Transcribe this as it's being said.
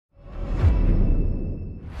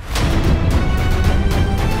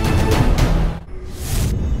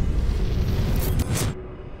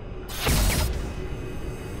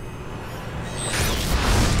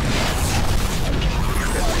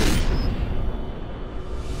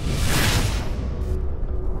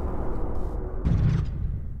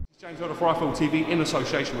James Elder for iField TV in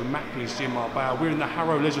association with Macklin's Gym Marbella. We're in the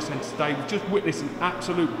Harrow Leisure Centre today. We've just witnessed an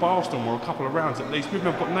absolute barstorm, or a couple of rounds at least. We've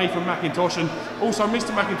got Nathan McINTOsh and also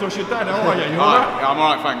Mr. McINTOsh, your dad. How are you? You all right? Yeah, I'm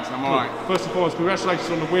alright, thanks. I'm alright. First and foremost, congratulations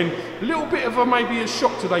on the win. A little bit of maybe a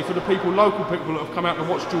shock today for the people, local people that have come out to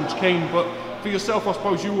watch Georgie Kean, but for yourself, I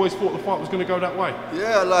suppose you always thought the fight was going to go that way.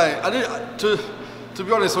 Yeah, like I did. To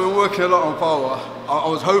be honest, I've been working a lot on power. I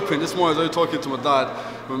was hoping this morning, as I was talking to my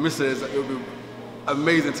dad, my missus, that it would be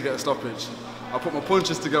amazing to get a stoppage. I put my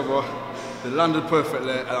punches together, they landed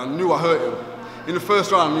perfectly, and I knew I hurt him. In the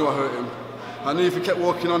first round, I knew I hurt him. I knew if he kept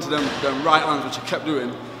walking onto them right hands, which he kept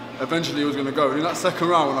doing, eventually he was going to go. And in that second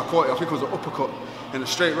round, when I caught it, I think it was an uppercut in a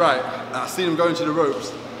straight right, and I seen him going to the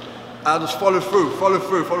ropes. I just followed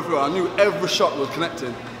through. I knew every shot was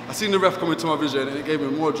connecting. I seen the ref come into my vision, and it gave me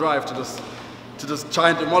more drive to just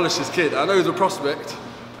try and demolish this kid. I know he's a prospect,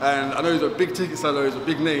 and I know he's a big ticket seller, he's a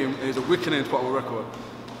big name, and he's a wicked name to put on my record.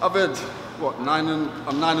 I've had, what, I'm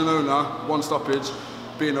 9-0 now, one stoppage,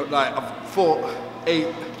 being like, I've fought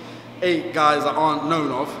eight guys that aren't known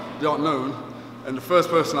of, they aren't known, and the first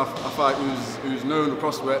person I fight who's known, a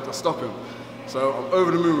prospect, I stop him. So I'm over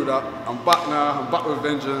the moon with that, I'm back now, I'm back with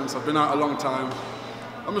vengeance, I've been out a long time.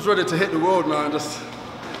 I'm just ready to hit the world now and just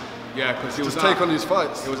take on these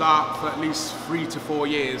fights. He was out for at least 3 to 4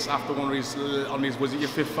 years after one of his, was it your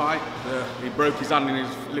 5th fight? Yeah. He broke his hand in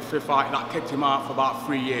his 5th fight, and that kept him out for about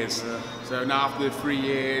 3 years. Yeah. So now after the 3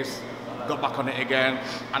 years, got back on it again,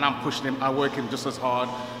 and I'm pushing him, I'm working just as hard.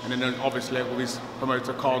 And then obviously with his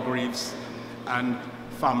promoter, Carl Greaves, and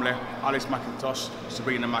family, Alice McINTOsh,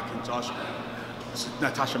 Sabrina McINTOsh,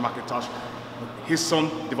 Natasha McINTOsh, his son,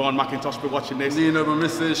 Devon McINTOsh, be watching this. Nina, my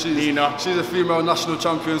missus, she's a female national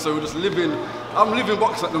champion, so we're just living, I'm living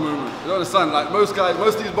boxing at the moment. You understand? Like most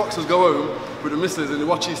of these boxers go home with the missus and they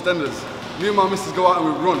watch EastEnders. Me and my missus go out and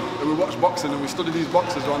we run and we watch boxing and we study these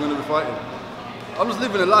boxers who I'm going to be fighting. I'm just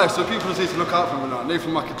living a life, so people just need to look out for me now.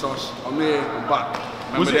 Nathan McINTOsh, I'm here, I'm back.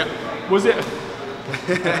 Was it?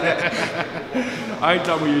 I ain't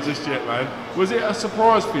done with you just yet, man. Was it a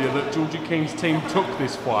surprise for you that Georgie Kean's team took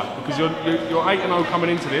this fight? Because you're 8-0 coming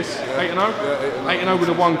into this. 8-0? Yeah, 8-0 with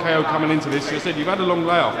a 1 KO coming into this. You said you've had a long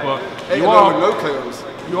layoff, but 8-0 with no KOs.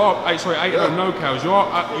 You are 8-0 no KOs. You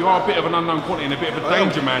are a bit of an unknown quantity and a bit of a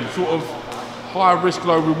danger man. Sort of high risk,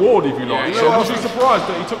 low reward, if you like. So was you surprised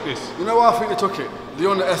that he took this? You know why I think they took it? They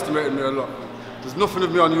underestimated me a lot. There's nothing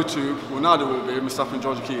of me on YouTube. Well, now there will be, myself and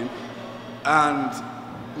Georgie Kean. And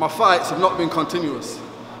my fights have not been continuous.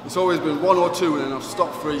 It's always been 1 or 2 and then I've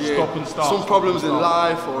stopped for a year. Stop and start. Some problems in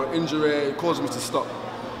life or injury, it caused me to stop.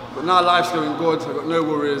 But now life's going good, I've got no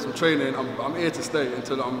worries, I'm training, I'm here to stay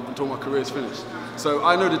until my career is finished. So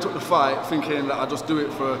I know they took the fight thinking that I'd just do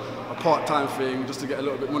it for a part-time thing, just to get a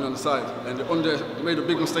little bit of money on the side. And they made a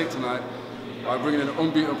big mistake tonight by bringing in an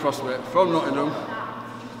unbeaten prospect from Nottingham,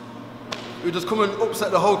 who just come and upset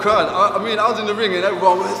the whole crowd. I mean, I was in the ring and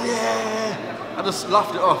everyone was, yeah! I just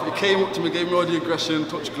laughed it off. He came up to me, gave me all the aggression,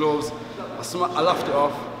 touched gloves. I laughed it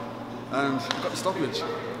off and got the stoppage.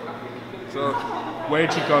 So,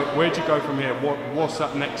 where'd you go from here? What's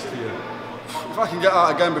up next for you? If I can get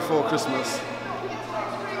out again before Christmas,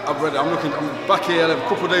 I'm ready. I'm back here, I have a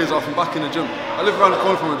couple of days off, I'm back in the gym. I live around the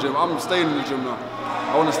corner from the gym, I'm staying in the gym now.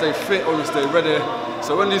 I want to stay fit, I want to stay ready.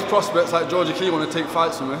 So when these prospects like Georgie Kean want to take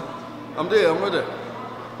fights from me, I'm there, I'm ready.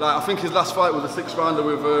 Like, I think his last fight was a 6th rounder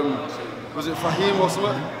with, was it Fahim or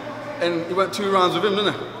something? And he went 2 rounds with him,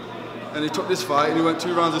 didn't he? And he took this fight and he went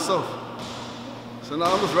 2 rounds himself. So now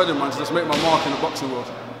I'm just ready, man, to just make my mark in the boxing world.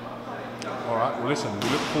 All right, well listen, we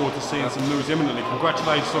look forward to seeing some news imminently.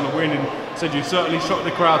 Congratulations on the win, and said you certainly shocked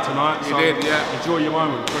the crowd tonight. You did, yeah. Enjoy your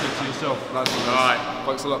moment, credit to yourself. Nice one. All right.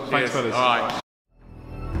 Thanks a lot. Thanks, fellas. All right.